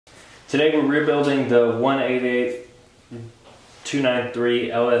Today we're rebuilding the 188-293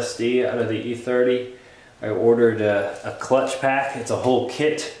 LSD out of the E30. I ordered a clutch pack. It's a whole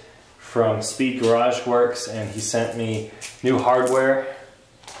kit from Speed Garage Works, and he sent me new hardware,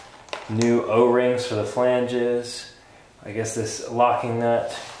 new O-rings for the flanges, I guess this locking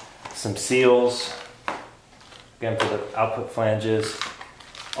nut, some seals, again for the output flanges,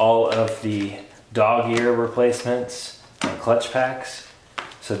 all of the dog ear replacements and clutch packs.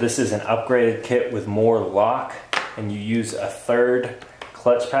 So this is an upgraded kit with more lock, and you use a third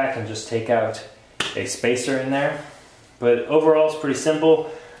clutch pack and just take out a spacer in there. But overall it's pretty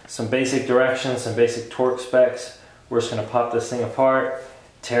simple. Some basic directions, some basic torque specs. We're just going to pop this thing apart,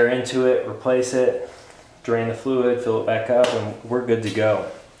 tear into it, replace it, drain the fluid, fill it back up, and we're good to go.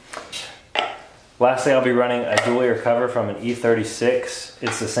 Lastly, I'll be running a dual ear cover from an E36.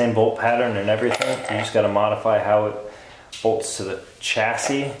 It's the same bolt pattern and everything. You just got to modify how it bolts to the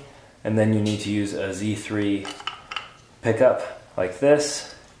chassis, and then you need to use a Z3 pickup like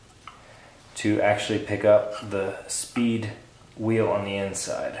this to actually pick up the speed wheel on the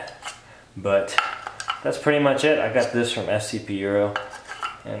inside. But that's pretty much it. I got this from FCP Euro,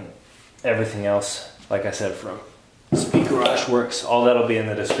 and everything else, like I said, from Speed Garage Works. All that'll be in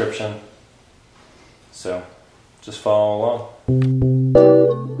the description. So just follow along.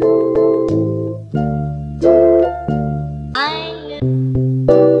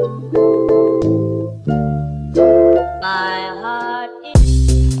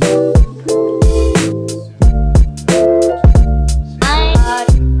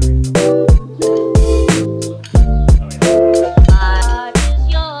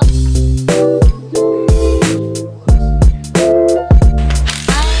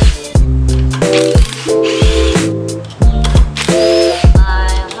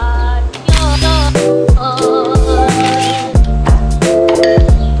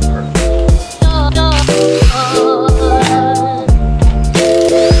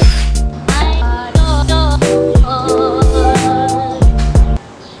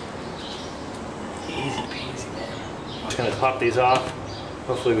 Pop these off.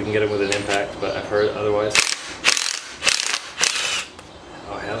 Hopefully we can get them with an impact, but I've heard otherwise.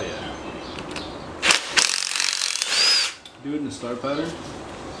 Oh hell yeah. Do it in the star pattern.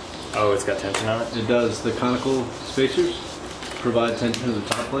 Oh, it's got tension on it? It does. The conical spacers provide tension to the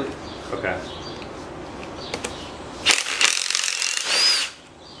top plate. Okay.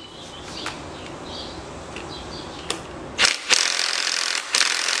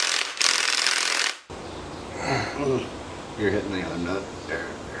 You're hitting the other nut. There it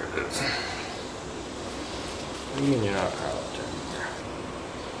is. What do you mean you're not proud of it?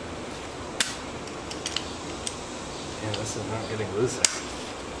 Yeah, this is not getting loose.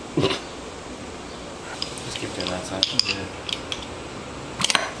 Just keep doing that side. Yeah.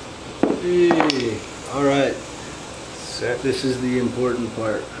 Hey, all right. Set. This is the important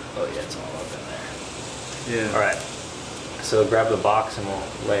part. Oh yeah, it's all up in there. Yeah. All right. So grab the box and we'll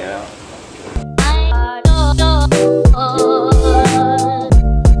lay it out.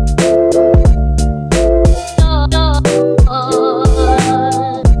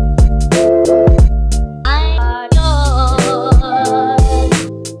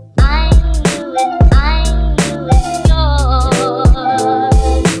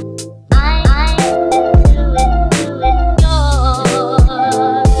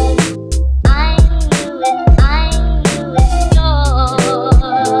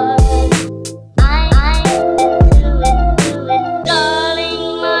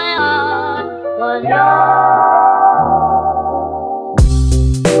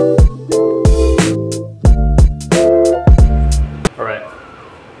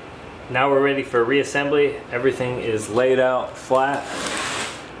 Now we're ready for reassembly. Everything is laid out flat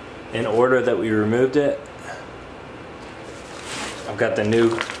in order that we removed it. I've got the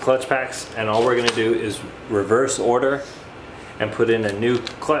new clutch packs, and all we're gonna do is reverse order and put in a new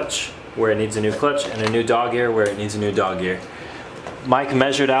clutch where it needs a new clutch and a new dog ear where it needs a new dog ear. Mike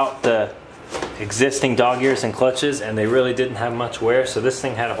measured out the existing dog ears and clutches, and they really didn't have much wear, so this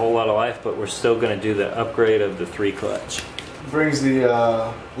thing had a whole lot of life, but we're still gonna do the upgrade of the 3 clutch. Brings the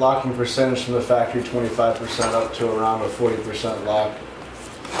locking percentage from the factory 25% up to around a 40% lock.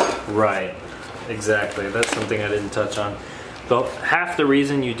 Right, exactly. That's something I didn't touch on. Half the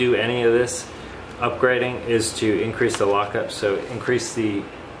reason you do any of this upgrading is to increase the lockup, so decrease the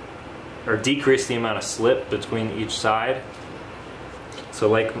amount of slip between each side. So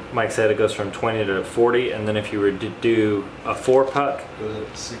like Mike said, it goes from 20 to 40, and then if you were to do a 4-puck, goes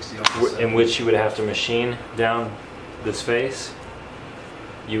up to 60 in which you would have to machine down this face,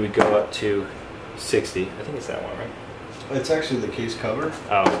 you would go up to 60. I think it's that one, right? It's actually the case cover.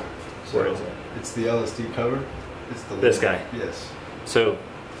 Oh. Where is it? It's the LSD cover. It's the This guy? Yes. So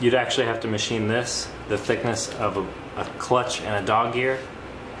you'd actually have to machine this, the thickness of a clutch and a dog gear,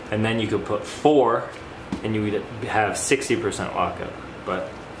 and then you could put 4 and you would have 60% lockup. But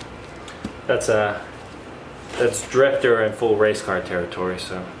that's drifter and full race car territory,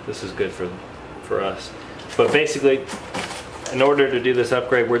 so this is good for us. But basically, in order to do this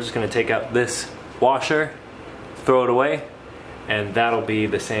upgrade, we're just going to take out this washer, throw it away, and that'll be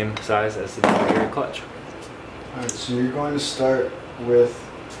the same size as the dog gear clutch. Alright, so you're going to start with,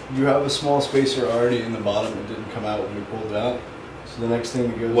 you have a small spacer already in the bottom. It didn't come out when we pulled it out. So the next thing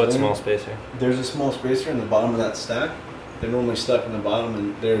that goes What in, small spacer? There's a small spacer in the bottom of that stack. They're normally stuck in the bottom,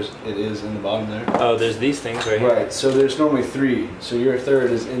 and it is in the bottom there. Oh, there's these things right here. Right, so there's normally 3. So your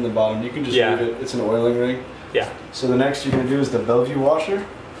third is in the bottom. You can just leave it. It's an oiling ring. Yeah. So the next you're going to do is the Bellevue washer.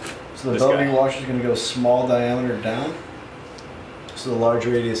 So the Bellevue washer is going to go small diameter down. So the large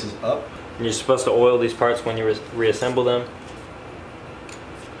radius is up. And you're supposed to oil these parts when you reassemble them.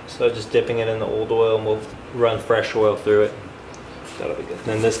 So just dipping it in the old oil, and we'll run fresh oil through it. That'll be good.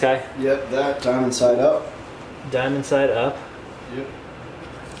 Then this guy? Yep, that diamond side up. Diamond side up? Yep.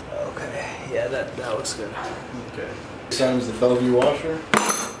 Okay, yeah, that looks good. Okay. This time is the Bellevue washer.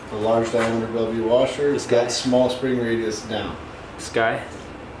 The large diameter Bellevue washer. This guy? That small spring radius down. This guy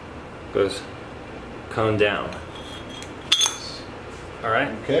goes cone down. Alright.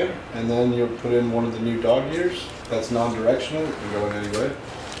 Okay, and then you'll put in one of the new dog gears. That's non-directional, it can go in any way.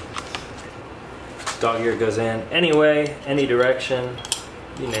 Dog gear goes in anyway, any direction,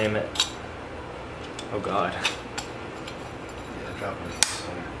 you name it. Oh God. Yeah, drop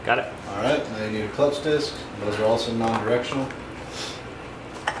it. Got it. Alright, now you need a clutch disc. Those are also non-directional.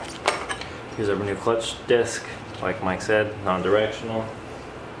 Here's our new clutch disc, like Mike said, non-directional.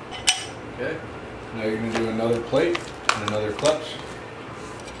 Okay, now you're going to do another plate and another clutch.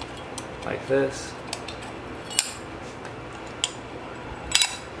 Like this.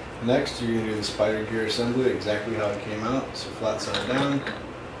 Next, you're going to do the spider gear assembly exactly how it came out, so flat side down.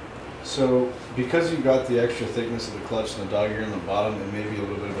 So, because you got the extra thickness of the clutch and the dog gear on the bottom, it may be a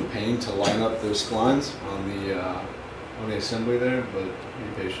little bit of a pain to line up those splines on the assembly there, but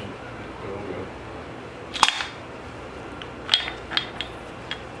be patient. It will go.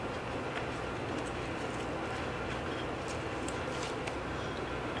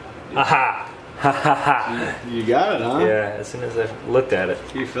 Aha! Ha ha ha! You got it, huh? Yeah, as soon as I looked at it.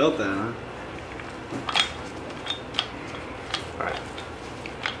 You felt that, huh? Alright.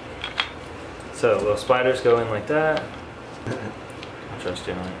 So, little spiders go in like that. I trust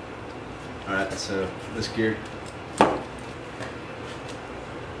you on it. Alright, so this gear.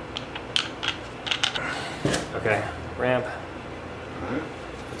 Okay, ramp. Alright.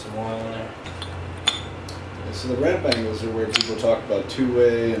 Put some oil in there. So the ramp angles are where people talk about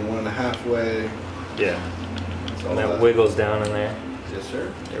 2-way and 1.5 way. Yeah. That's all And that that wiggles down in there. Yes,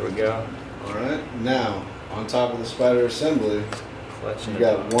 sir. There we go. Alright, now, on top of the spider assembly, Clutch in you the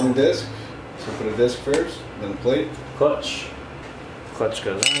got top. one disc. So put a disc first, then a plate. Clutch. Clutch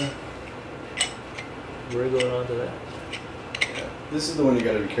goes in. Wriggle it onto that. Yeah. This is the one you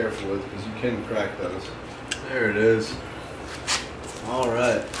got to be careful with because you can crack those. There it is.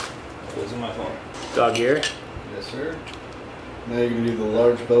 Alright. What's in my phone? Dog gear. Yes, sir. Now you're going to do the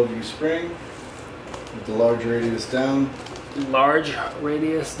large Bellevue spring with the large radius down. Large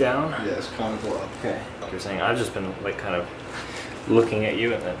radius down. Yes, conical up. Okay. Like you're saying, I've just been like kind of looking at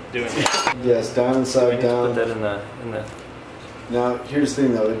you and then doing it. Yes, down and We side need to down. put that in the. Now, here's the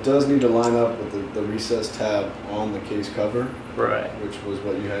thing though, it does need to line up with the recessed tab on the case cover, Right. which was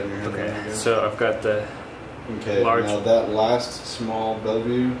what you had in your hand. a minute Okay. ago. So I've got the. Okay, large- now that last small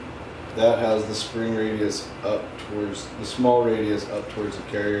Bellevue, that has the spring radius up towards, the small radius up towards the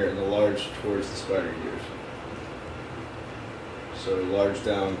carrier and the large towards the spider gears. So large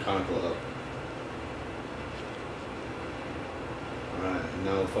down, conical up. Alright, and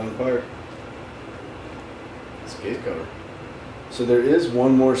now the fun part. It's gate cover. So there is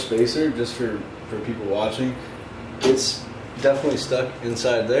one more spacer just for people watching. It's definitely stuck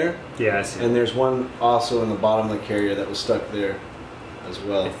inside there. Yeah, I see. And there's one also in the bottom of the carrier that was stuck there as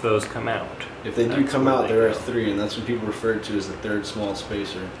well. If those come out. If they do That's come where out, they there are go. 3, and that's what people refer to as the third small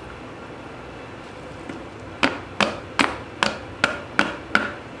spacer.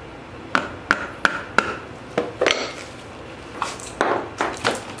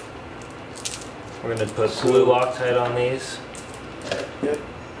 We're gonna put blue Loctite on these. Yep.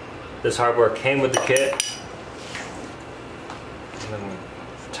 This hardware came with the kit. And then we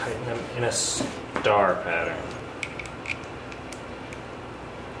tighten them in a star pattern.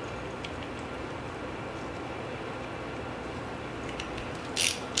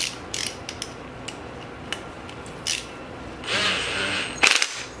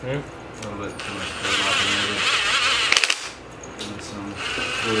 A little bit too much fluid off in there. And some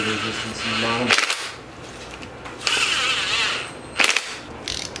fluid resistance in the bottom.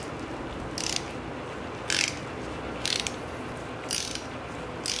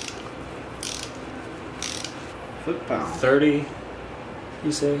 Foot-pound. 30,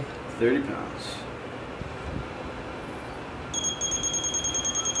 you say? 30 pounds.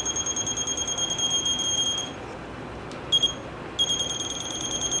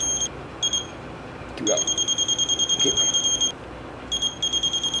 Keep going. Keep going.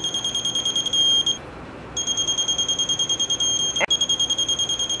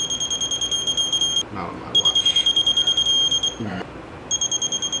 Not on my watch. Yeah.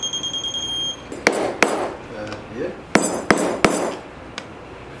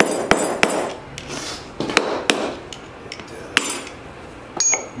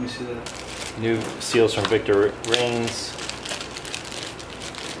 Let me see that. New seals from Victor Rings.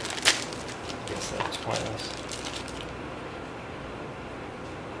 Guess that was pointless.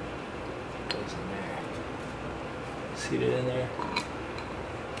 Goes in there. Seated in there.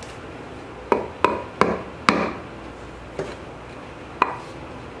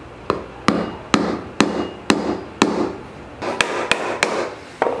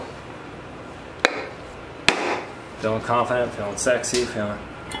 Feeling confident, feeling sexy, feel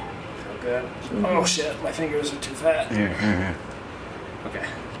good. Oh shit, my fingers are too fat. Here. Okay.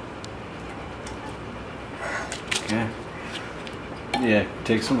 Okay. Yeah,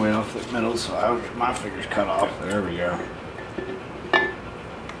 take some weight off the metal so I don't get my fingers cut off. There we go.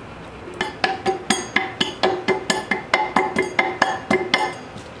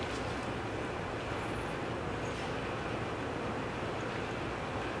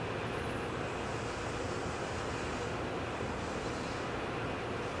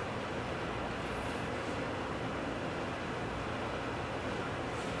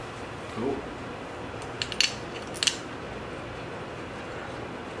 Cool.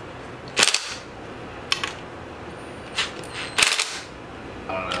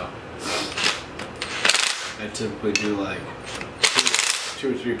 I don't know. I typically do like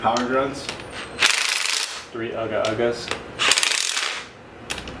two or three power grunts. 3 uggas.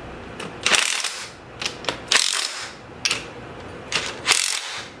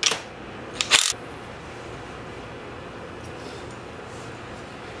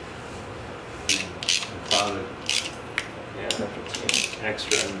 Clouded. Yeah, that's between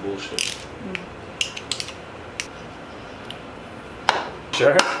extra and bullshit.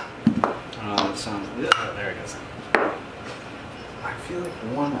 Sure? That sounds good. Oh, there it goes. I feel like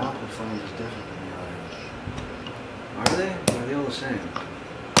one output flame is different than the other. Are they? Or are they all the same?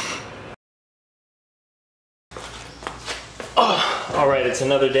 Oh, all right, it's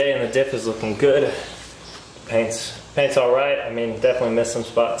another day and the diff is looking good. Paint's all right. I mean, definitely missed some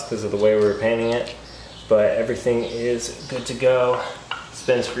spots because of the way we were painting it, but everything is good to go.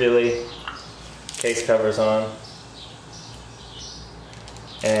 Spins freely, case covers on,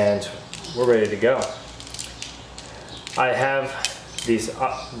 and we're ready to go. I have these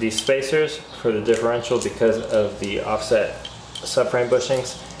spacers for the differential because of the offset subframe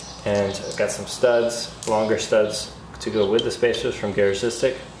bushings, and I've got some studs, longer studs to go with the spacers from Garage.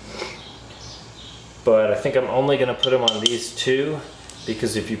 But I think I'm only going to put them on these two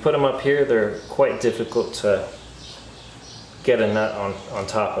because if you put them up here, they're quite difficult to get a nut on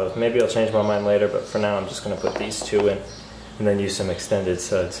top of. Maybe I'll change my mind later, but for now I'm just going to put these two in and then use some extended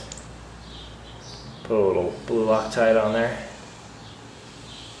studs. Put a little blue Loctite on there.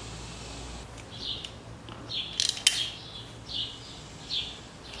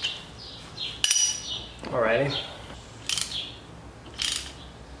 Alrighty.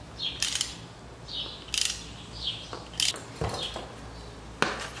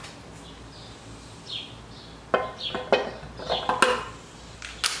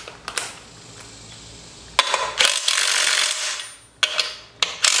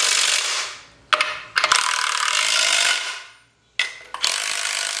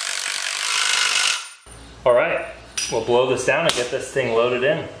 All right, we'll blow this down and get this thing loaded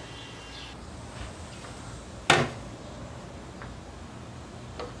in.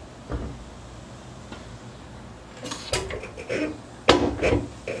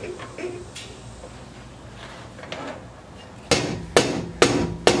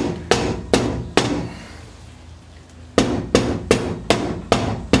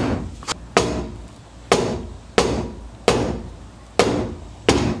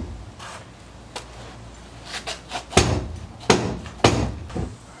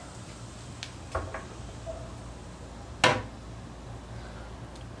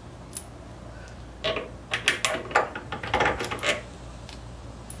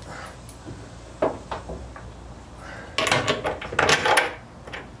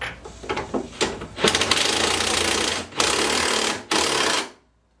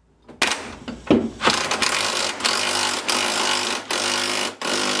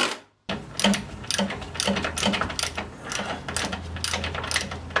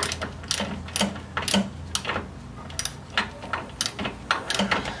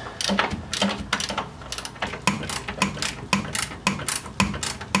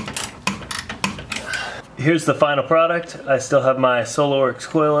 here's the final product. I still have my SolarWorks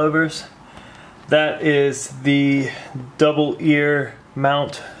coilovers. That is the double ear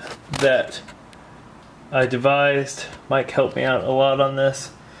mount that I devised. Mike helped me out a lot on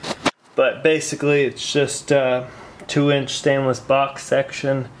this. But basically it's just a 2-inch stainless box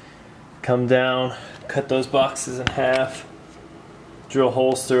section. Come down, cut those boxes in half, drill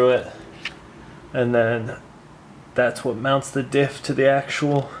holes through it, and then that's what mounts the diff to the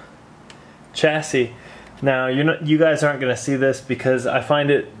actual chassis. Now you guys aren't going to see this because I find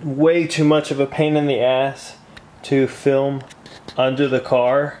it way too much of a pain in the ass to film under the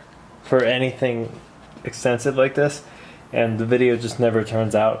car for anything extensive like this, and the video just never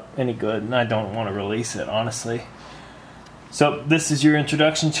turns out any good, and I don't want to release it, honestly. So this is your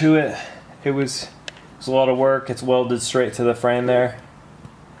introduction to it. It was a lot of work. It's welded straight to the frame there,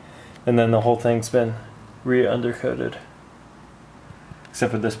 and then the whole thing's been re-undercoated,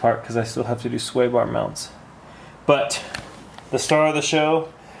 except for this part because I still have to do sway bar mounts. But the star of the show,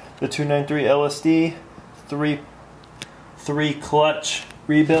 the 293 LSD 3 clutch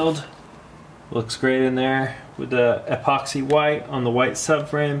rebuild, looks great in there with the epoxy white on the white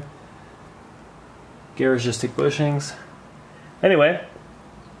subframe, garagistic bushings. Anyway,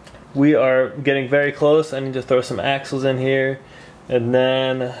 we are getting very close. I need to throw some axles in here and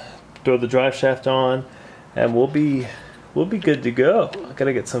then throw the drive shaft on, and we'll be good to go. I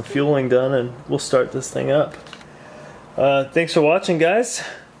gotta get some fueling done and we'll start this thing up. Thanks for watching, guys.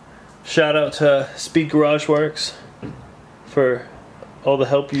 Shout out to Speed Garage Works for all the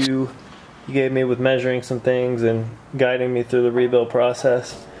help you gave me with measuring some things and guiding me through the rebuild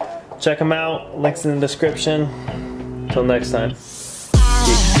process. Check them out, links in the description. Until next time. Peace.